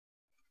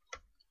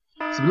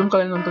Sebelum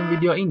kalian nonton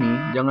video ini,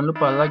 jangan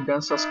lupa like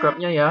dan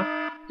subscribe-nya ya.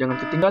 Jangan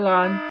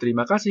ketinggalan.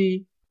 Terima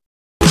kasih.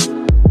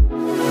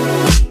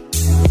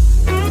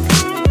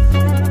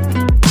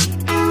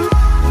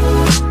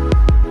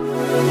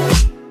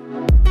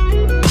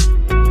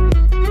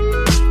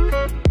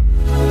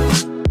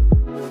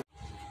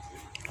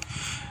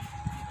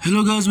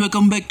 Hello guys,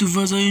 welcome back to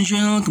Vazayan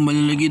Channel.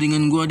 Kembali lagi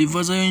dengan gua di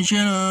Vazayan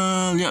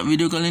Channel. Ya,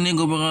 video kali ini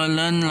gua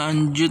bakalan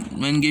lanjut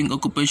main game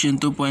Occupation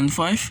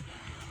 2.5.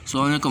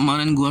 Soalnya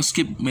kemarin gua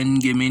skip main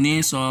game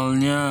ini,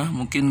 soalnya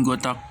mungkin gua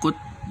takut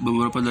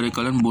beberapa dari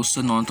kalian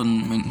bosan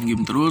nonton main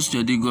game terus,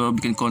 jadi gua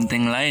bikin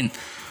konten lain.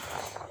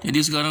 Jadi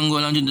sekarang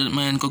gua lanjut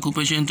main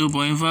Occupation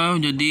 2.5.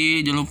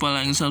 Jadi jangan lupa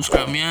like dan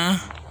subscribe-nya.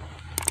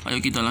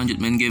 Ayo kita lanjut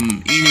main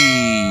game ini.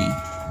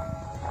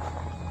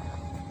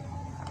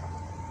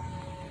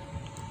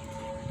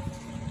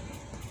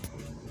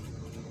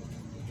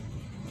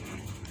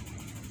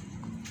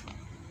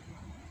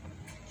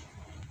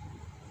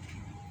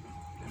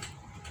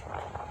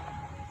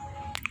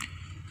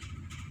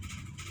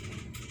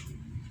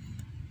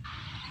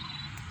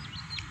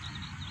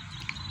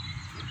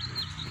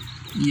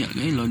 Yeah,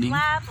 okay, loading.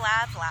 Blah,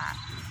 blah, blah.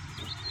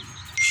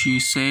 She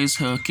says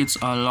her kids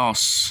are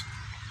lost.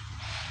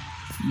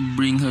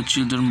 Bring her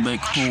children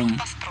back home.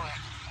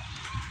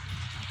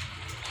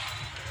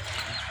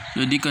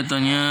 Jadi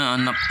katanya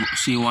anak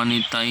si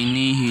wanita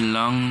ini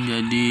hilang,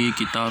 jadi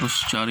kita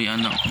harus cari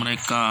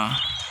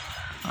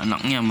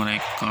anaknya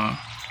mereka.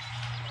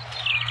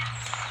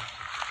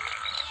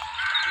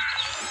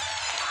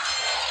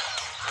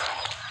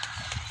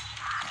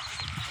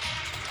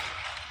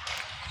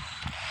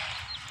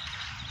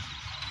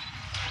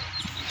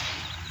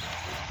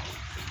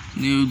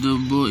 Now the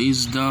boy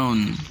is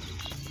down.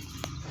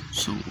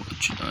 So what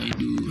should I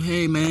do?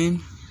 Hey man.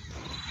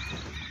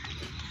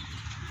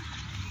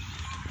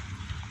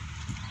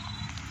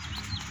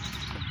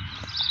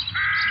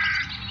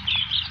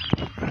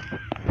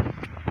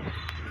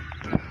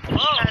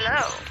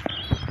 Hello.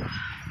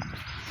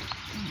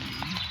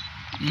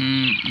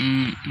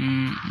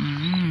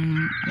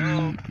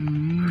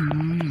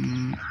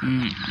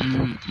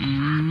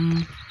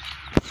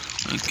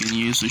 I can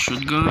use a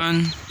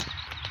shotgun.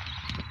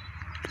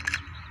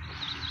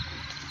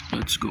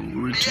 Let's go,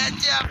 return.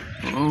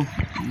 Oh,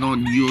 not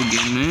you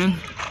again, man.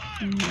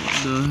 What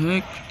the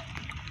heck?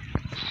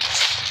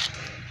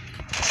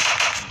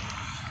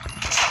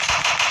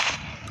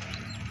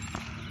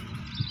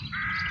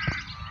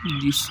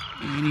 This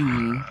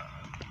animal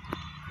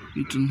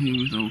eaten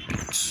here without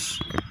pets.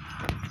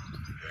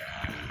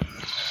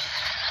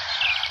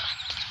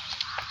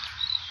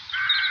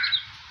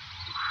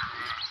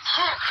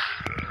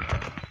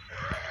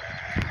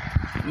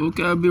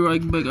 Okay, I'll be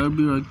right back.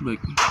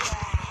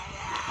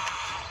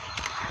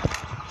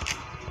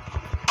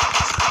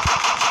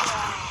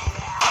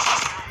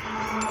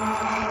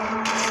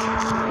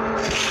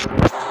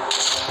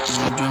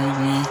 Join with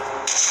me.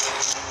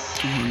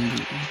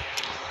 200.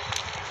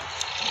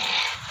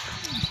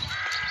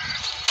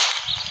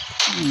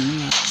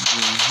 What the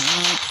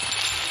heck?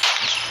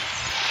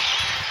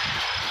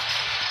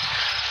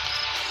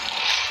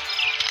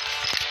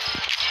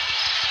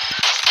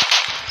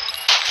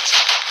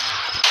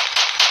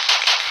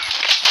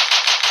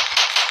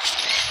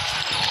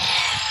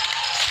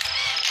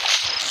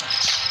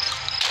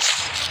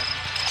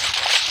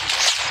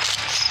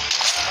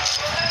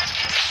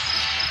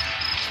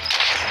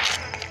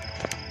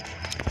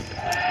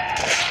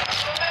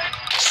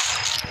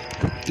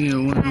 Yeah, I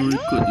want to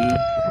record you.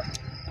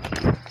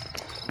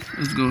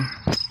 Let's go.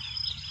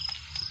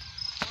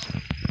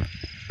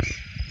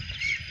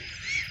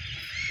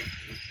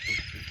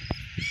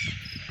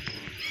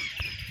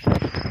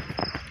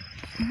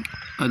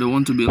 I don't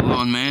want to be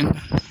alone, man.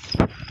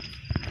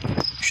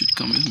 You should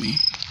come with me.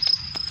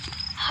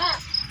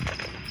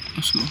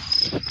 Let's go.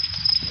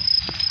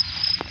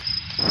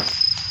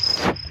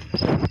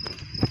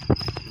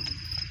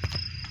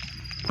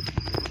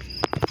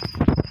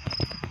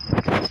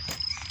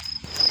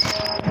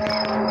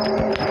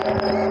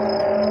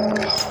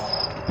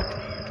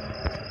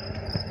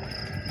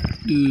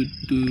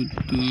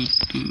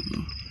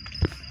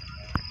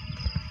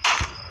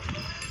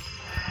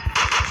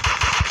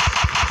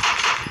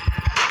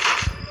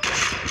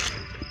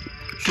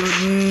 Shot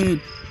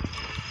it.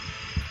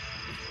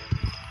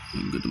 I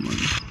got the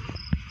money.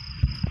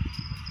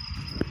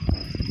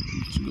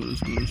 Let's go.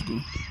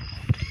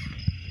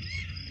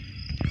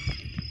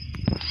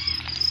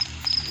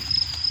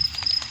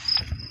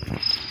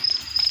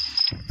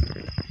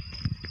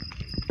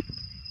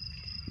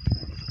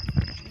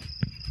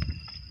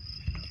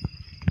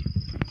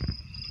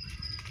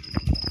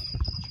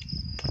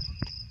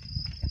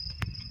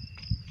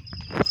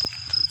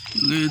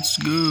 Let's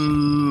go.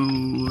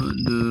 What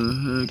the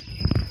heck?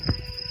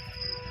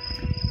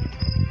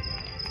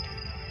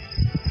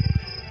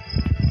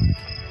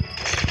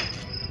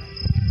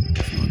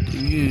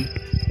 Nothing here.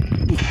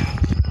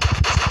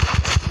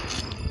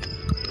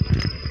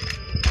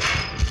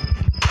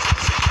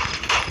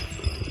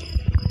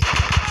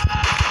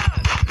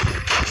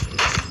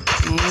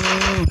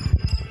 Oh.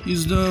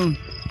 He's down.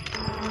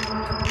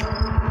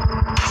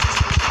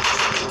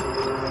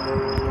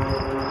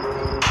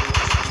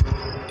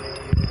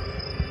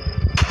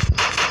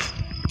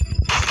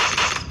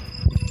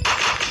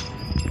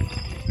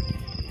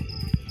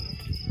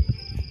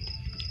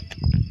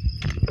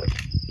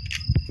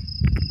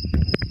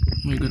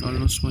 Oh my god, I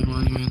lost my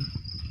money, man.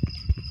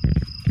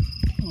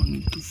 I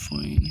need to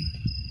find.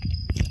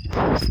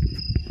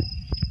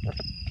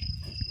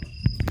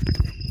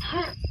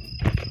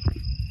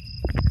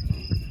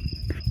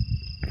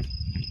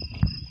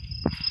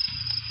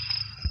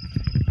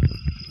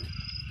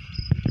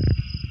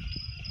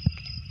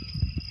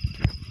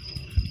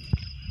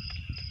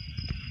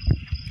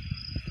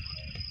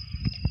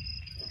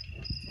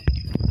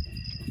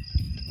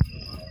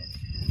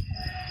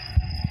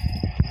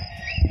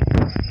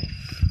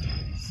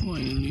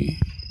 Finally.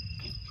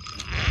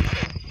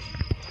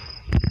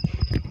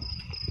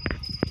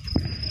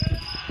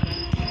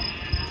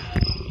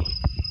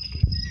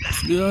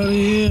 Let's get out of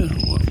here.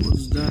 What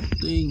was that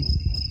thing?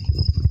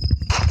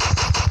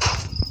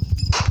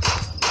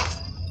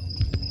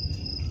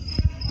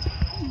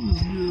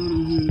 Let's get out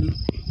of here.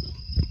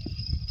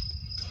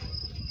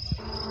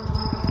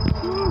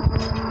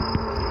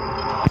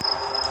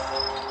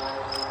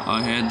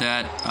 I had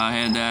that. I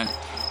had that.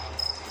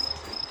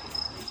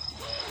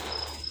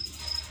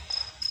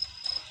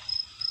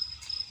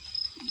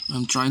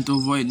 I'm trying to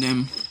avoid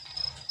them.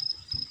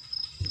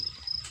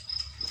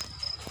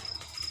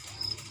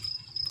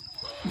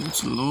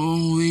 That's a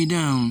long way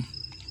down.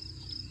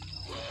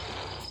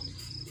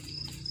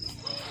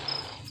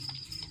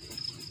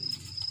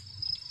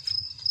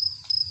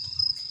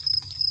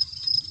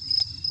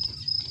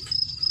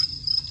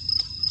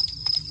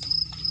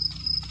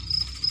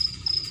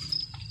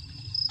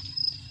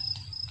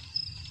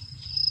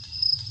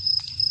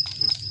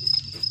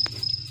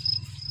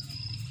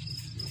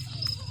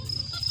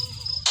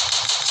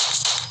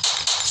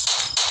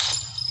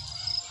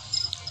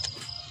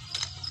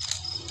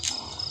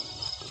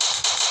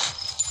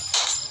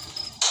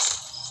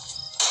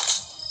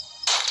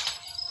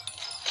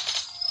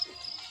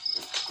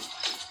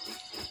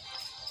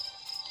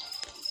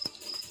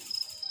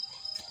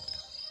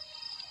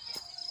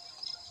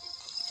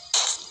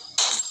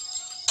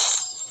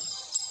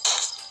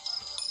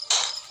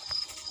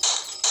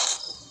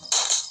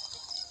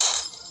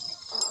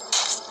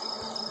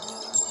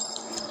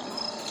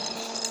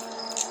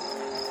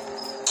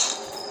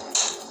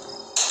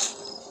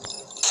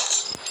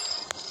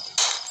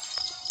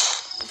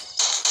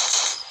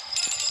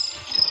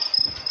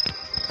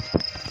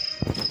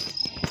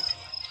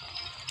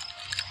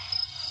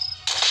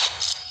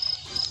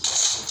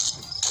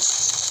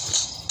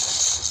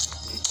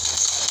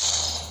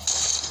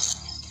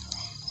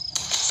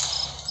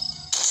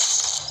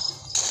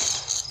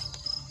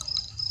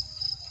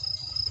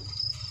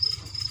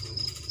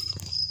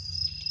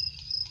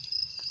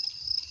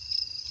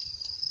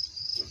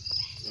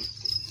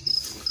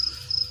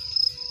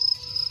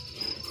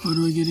 How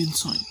do I get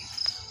inside?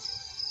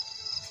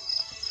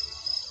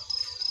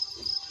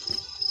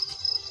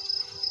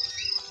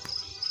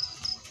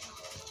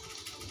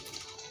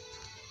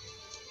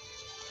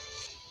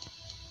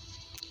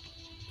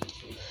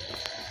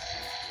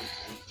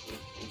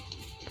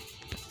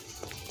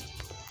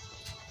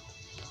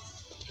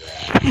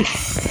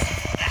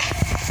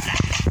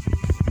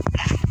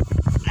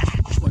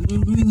 What are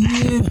you doing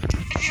here?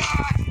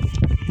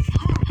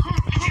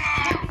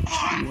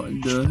 What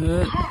the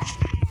heck?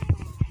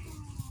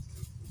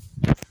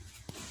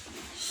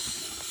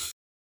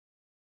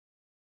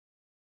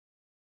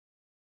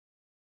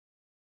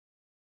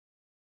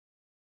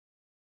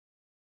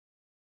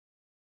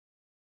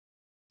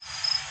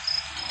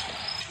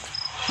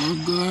 Oh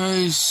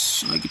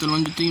guys, ayo kita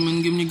lanjutin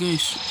main game nih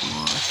guys.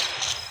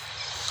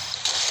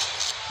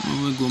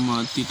 Wah, gua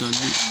mati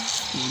tadi.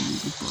 Ini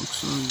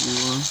dipaksa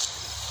gua.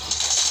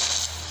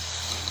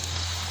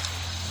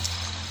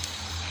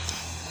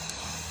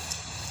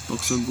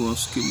 Paksa gua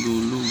skip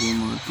dulu, gua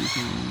mati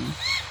sama.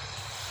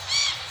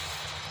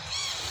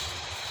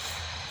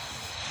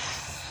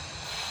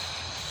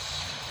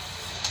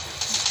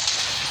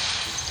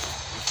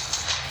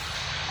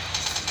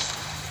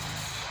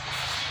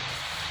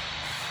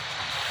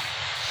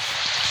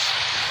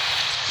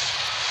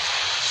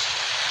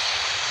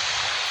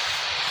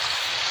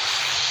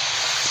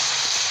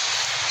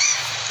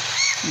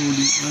 Oh,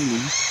 di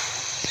island.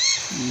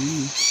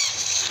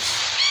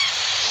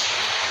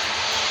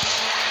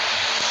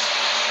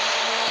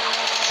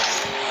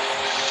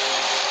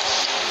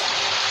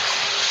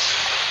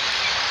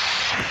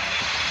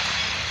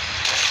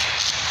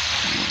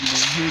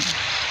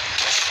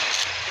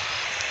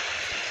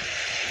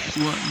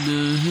 What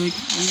the heck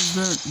is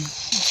that?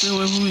 Stay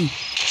away from me.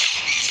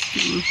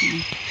 Stay away from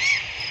me.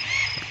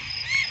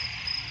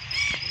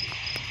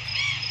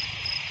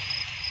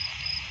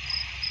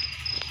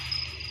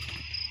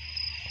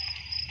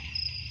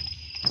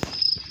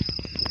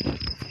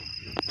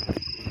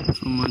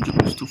 So my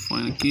job is to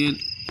find a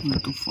kid. I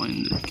need to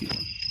find that kid.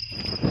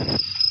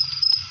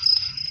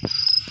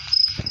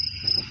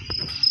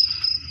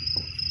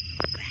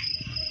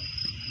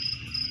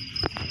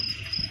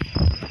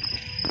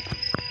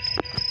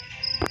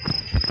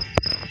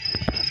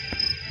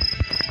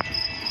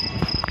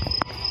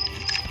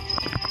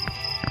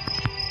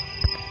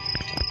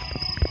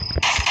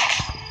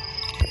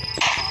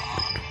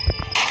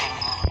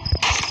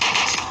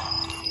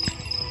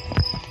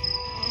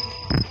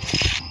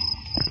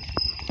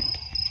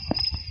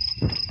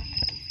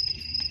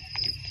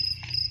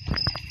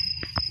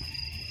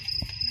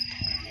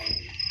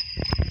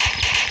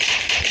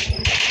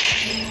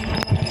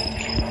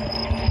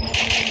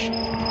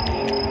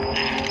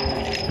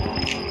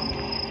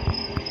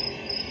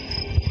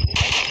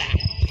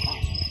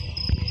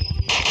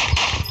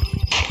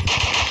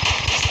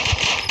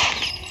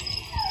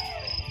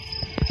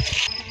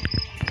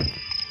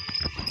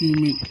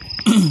 Damn it.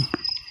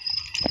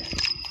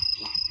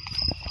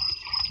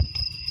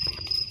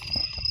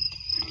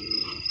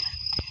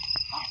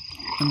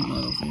 I'm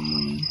out of ammo,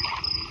 man.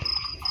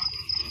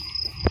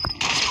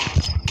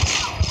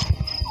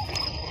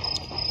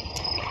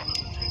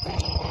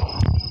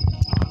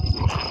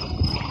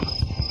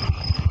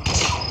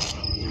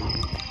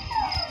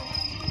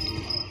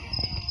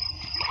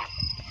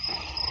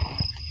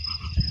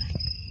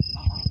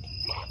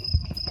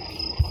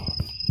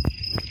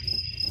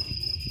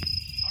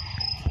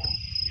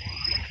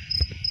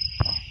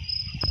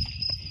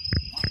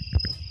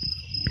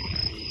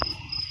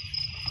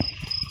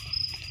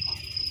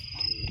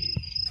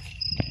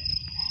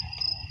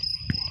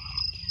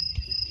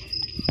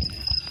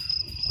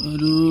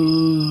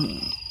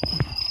 Aduh.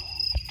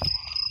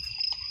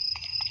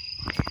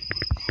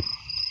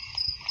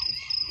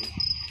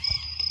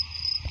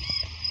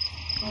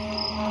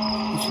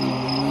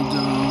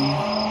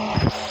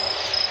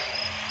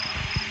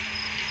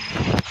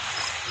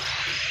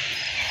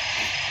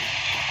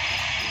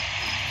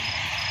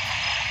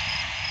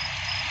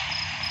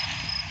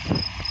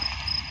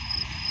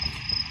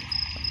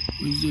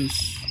 What is this?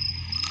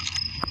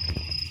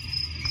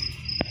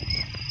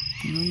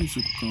 Can I use a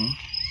car?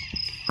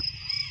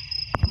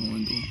 Oh my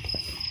god.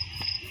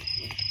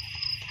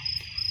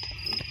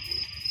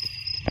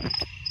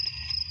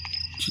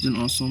 Cheating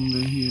awesome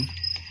way here.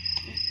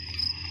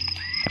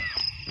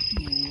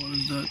 Oh, what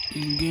is that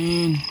thing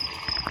again?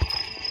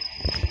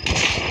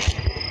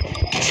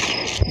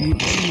 You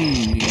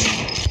enemy.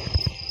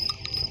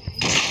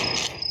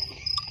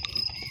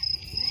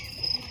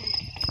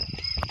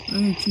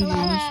 Hey,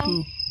 children, let's go.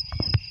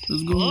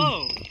 Let's go.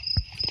 Hello.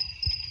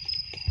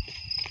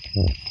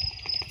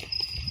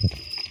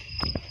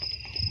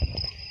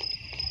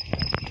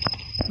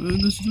 What are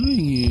you guys doing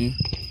here?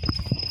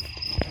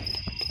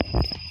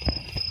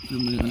 Wait a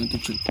minute, I need to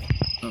check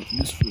out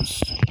this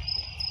first.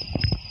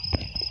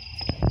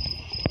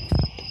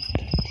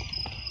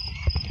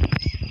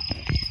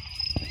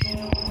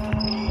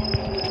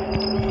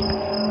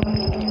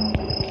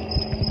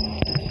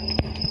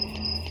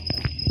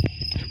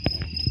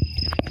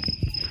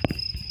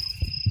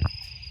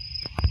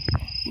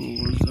 Oh,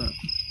 what is that?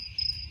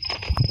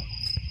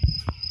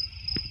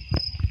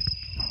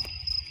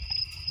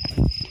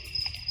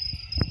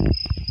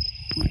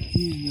 What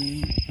is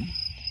that?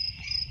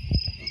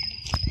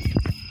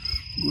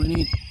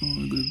 Grenade. Oh,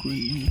 I got a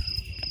grenade here.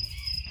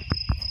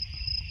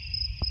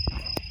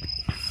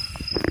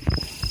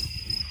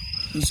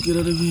 Let's get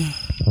out of here.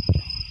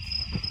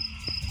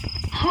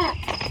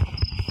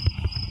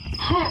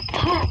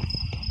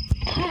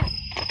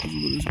 Let's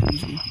go, let's go,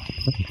 let's go.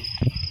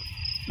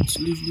 Let's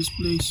leave this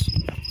place.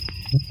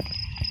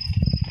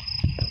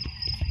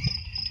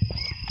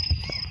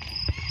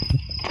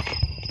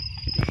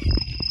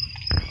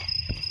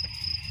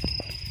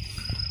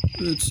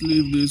 Let's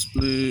leave this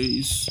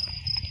place.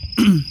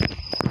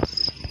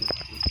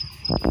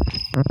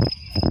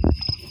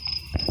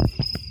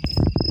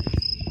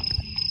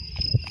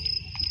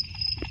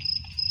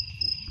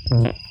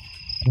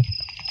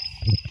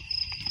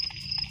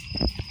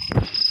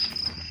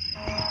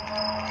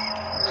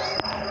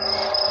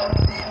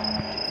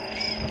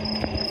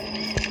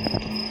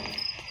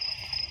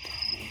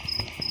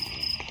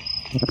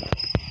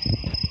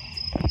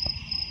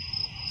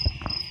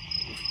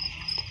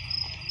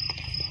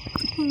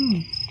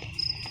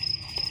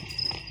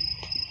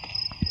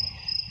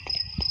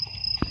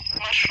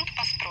 Маршрут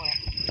построен.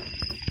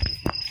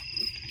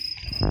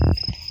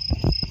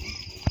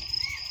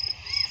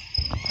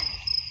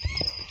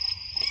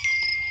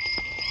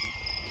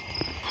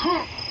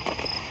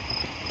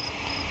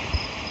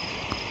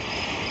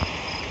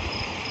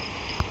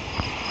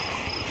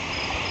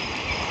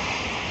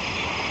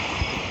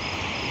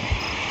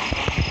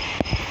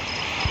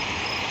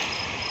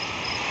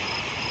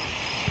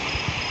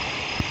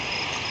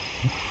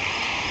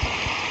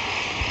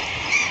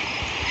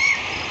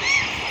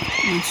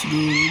 Let's go,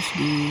 let's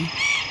go.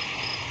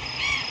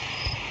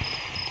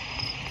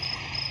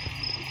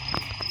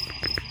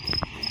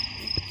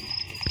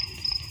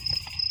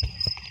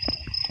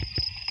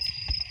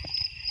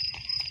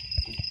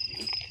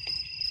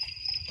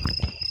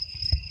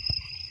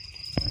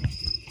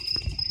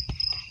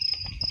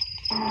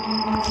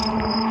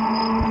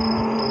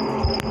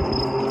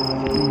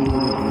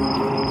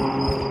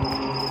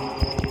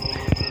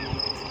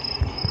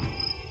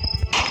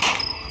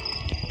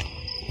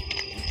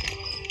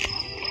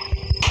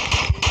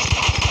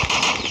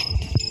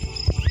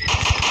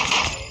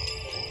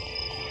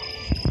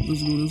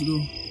 Let's go, let's go.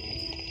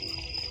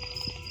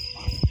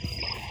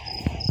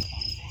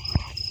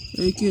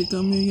 Hey kid,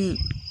 come here,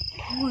 kid.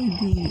 What are you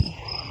doing here?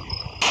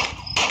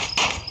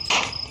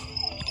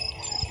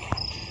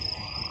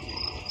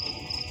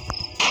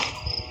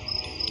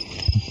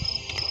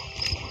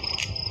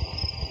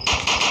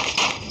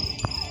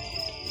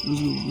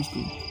 Let's go, let's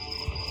go.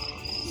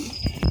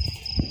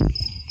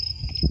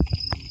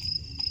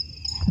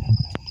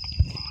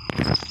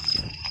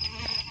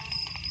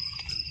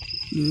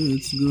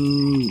 Let's go,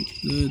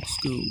 let's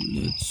go,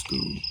 let's go.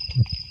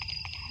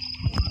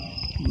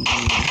 You're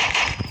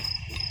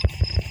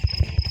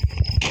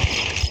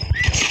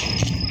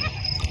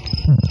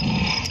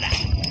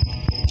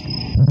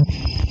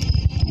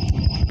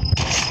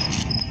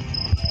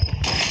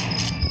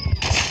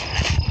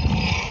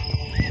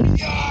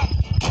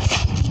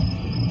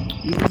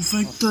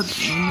infected.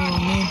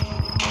 No.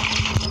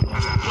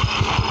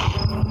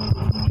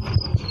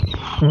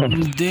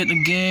 I'm dead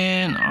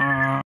again.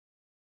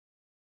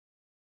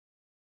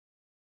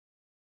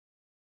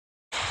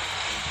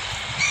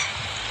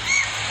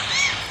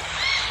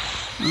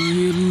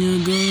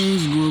 Akhirnya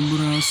guys, gue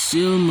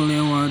berhasil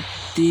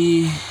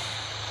melewati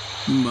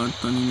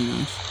jembatan ini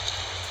guys.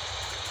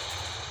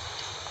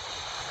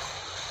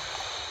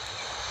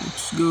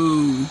 Let's go.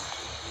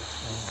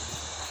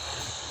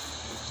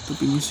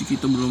 Tapi misi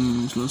kita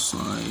belum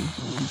selesai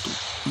untuk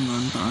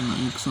mengantar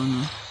anaknya ke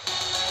sana.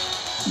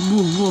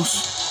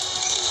 Bos.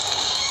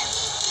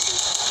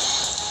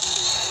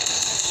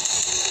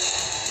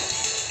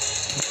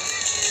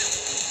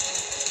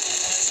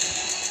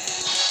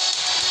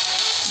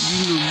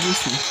 Gila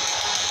bos ya.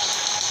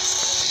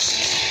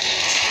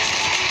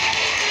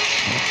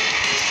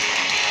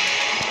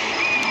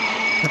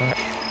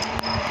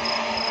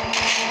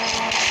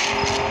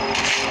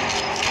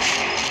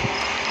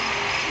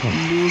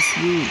 Bos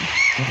bro.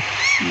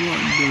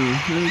 What the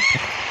heck?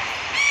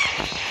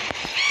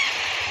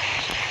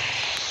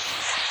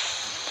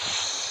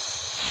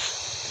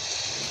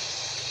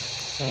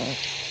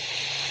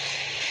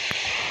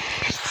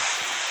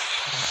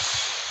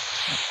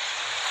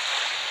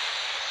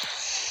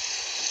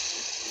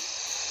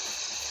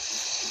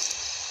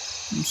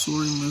 I'm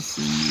sorry my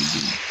friend, you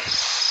didn't.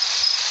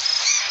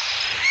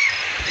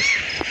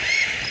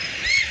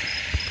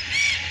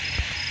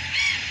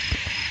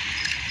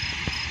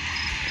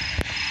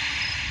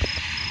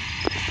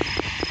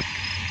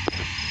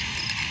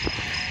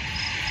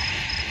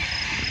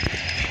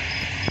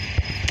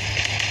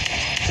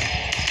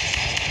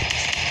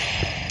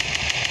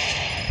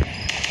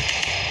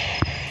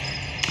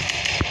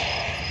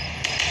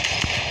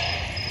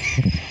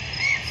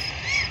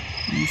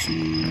 I'm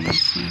sorry my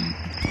friend.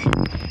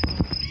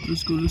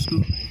 Let's go.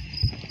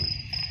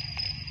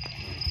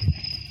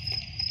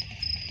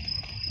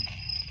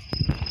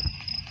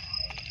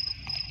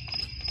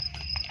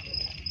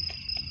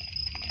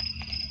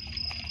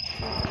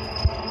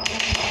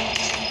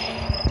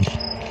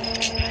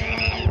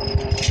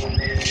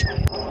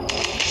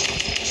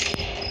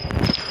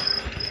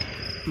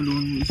 I don't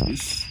want to use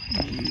this.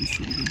 I want to use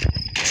shotgun.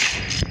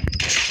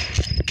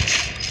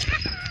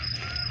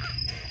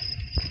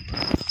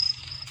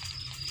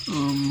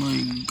 Oh my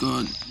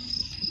god.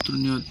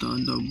 Ternyata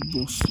ada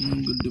bos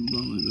yang gede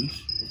banget guys.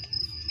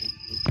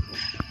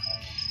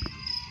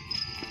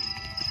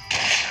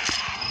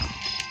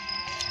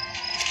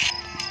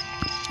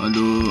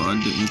 Aduh,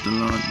 adiknya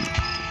telat.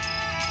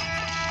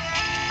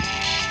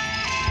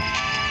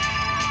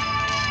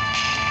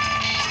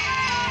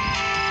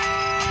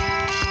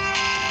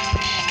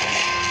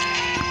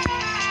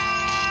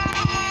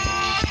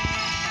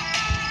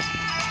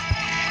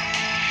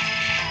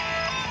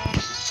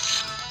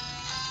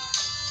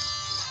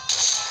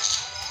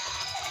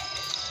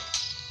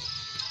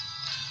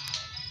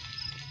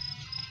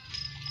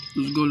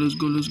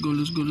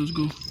 Let's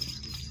go.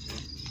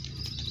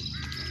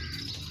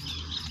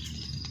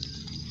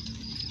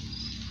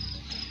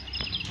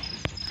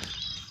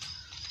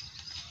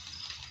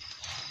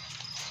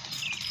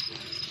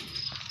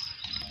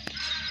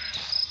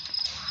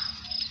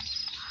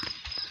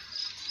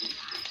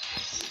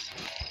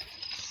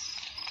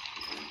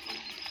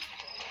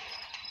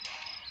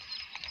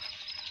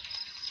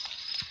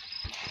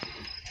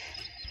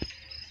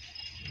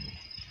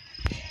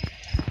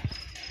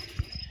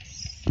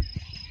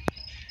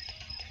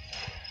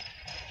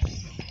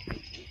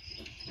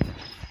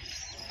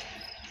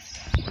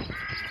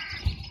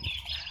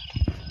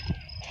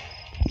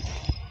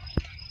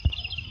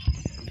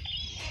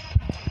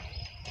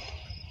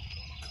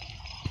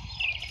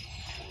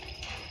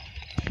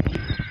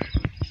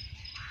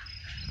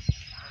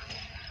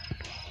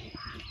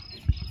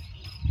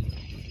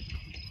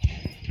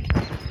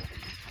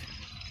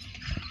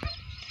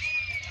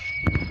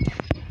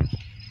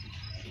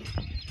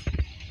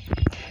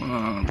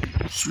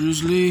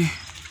 Seriously?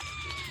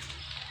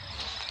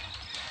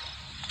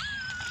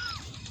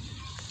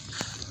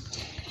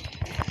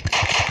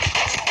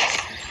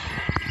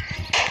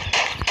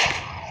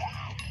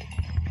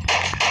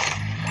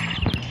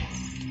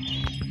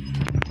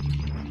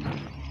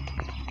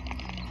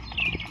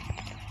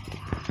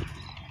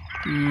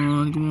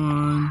 Come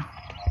on.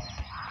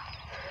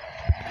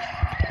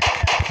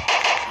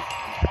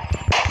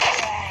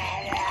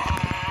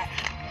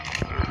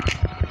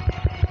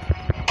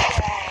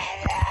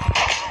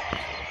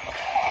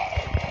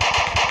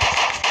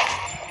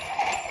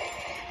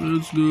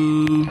 Let's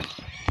go.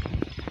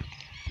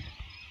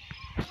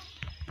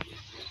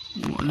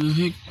 What the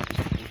heck?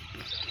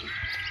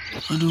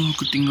 Aduh,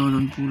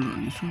 ketinggalan pula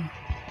ni so.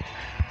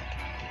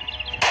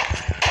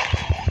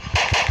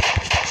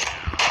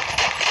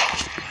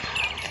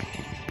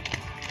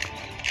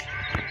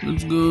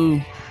 Let's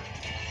go.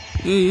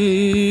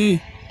 Hei.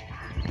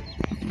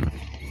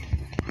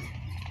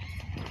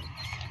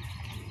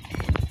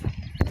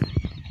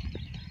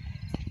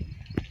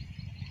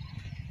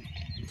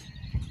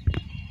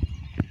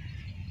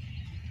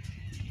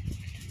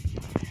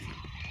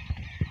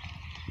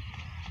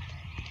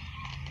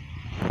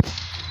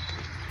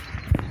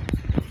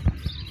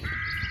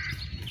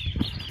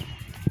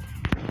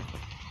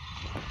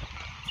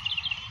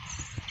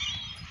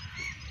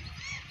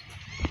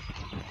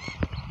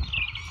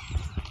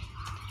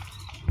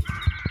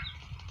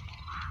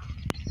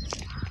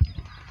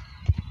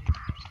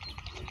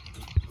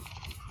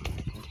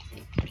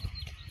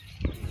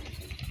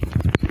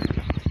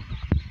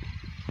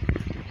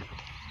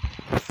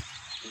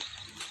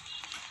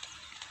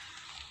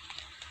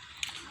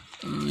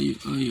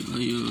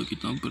 Ayo,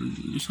 kita hampir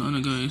di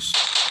sana guys.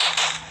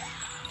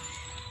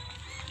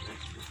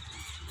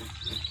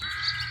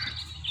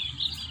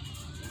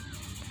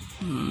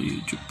 Ayo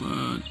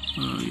cepat,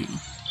 ayo.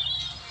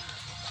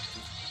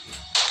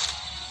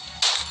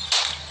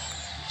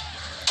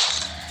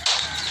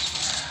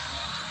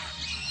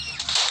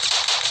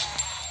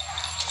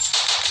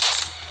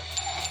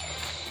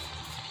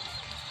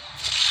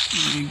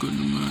 My God,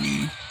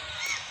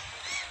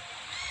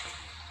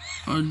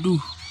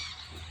 aduh.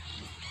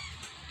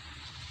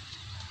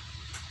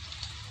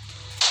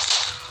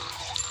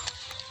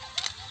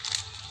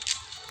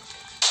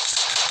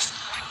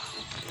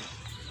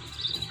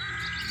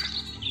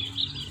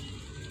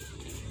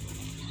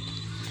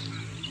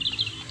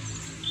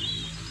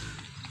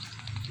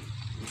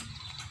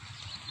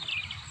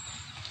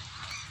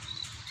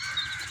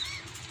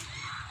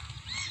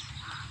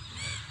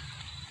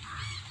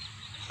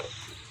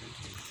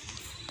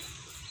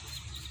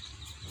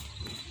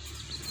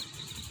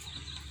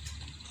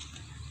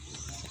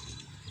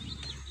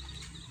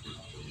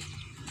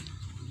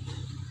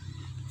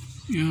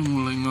 Ya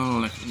mulai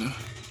nge-lag dah.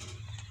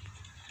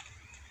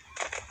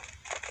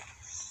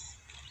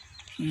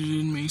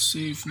 Season may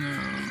save now.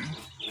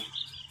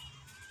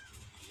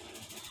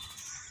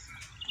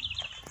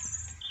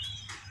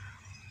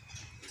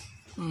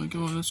 Alright,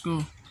 come on, let's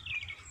go.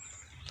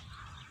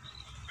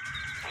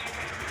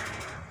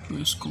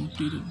 Quest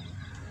completed.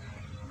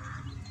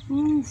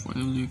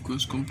 Finally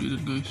quest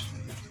completed, guys.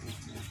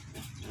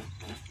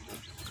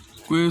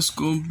 Quest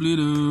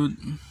completed.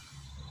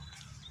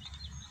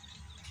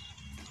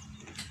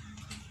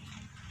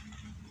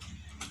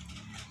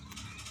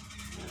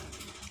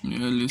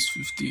 At least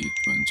 58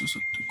 punches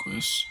at the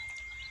quest.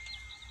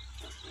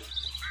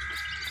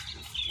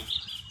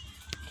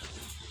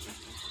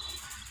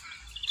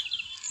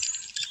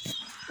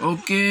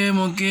 Oke,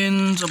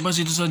 mungkin sampai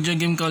situ saja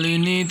game kali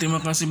ini. Terima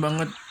kasih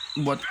banget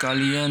buat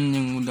kalian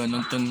yang udah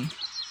nonton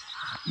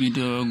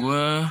video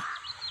gue.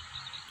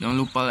 Jangan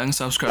lupa like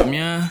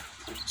subscribe-nya.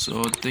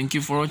 So thank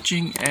you for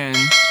watching and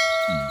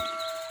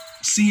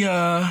see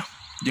ya.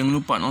 Jangan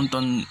lupa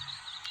nonton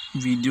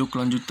video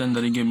kelanjutan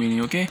dari game ini,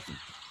 oke?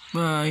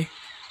 Bye.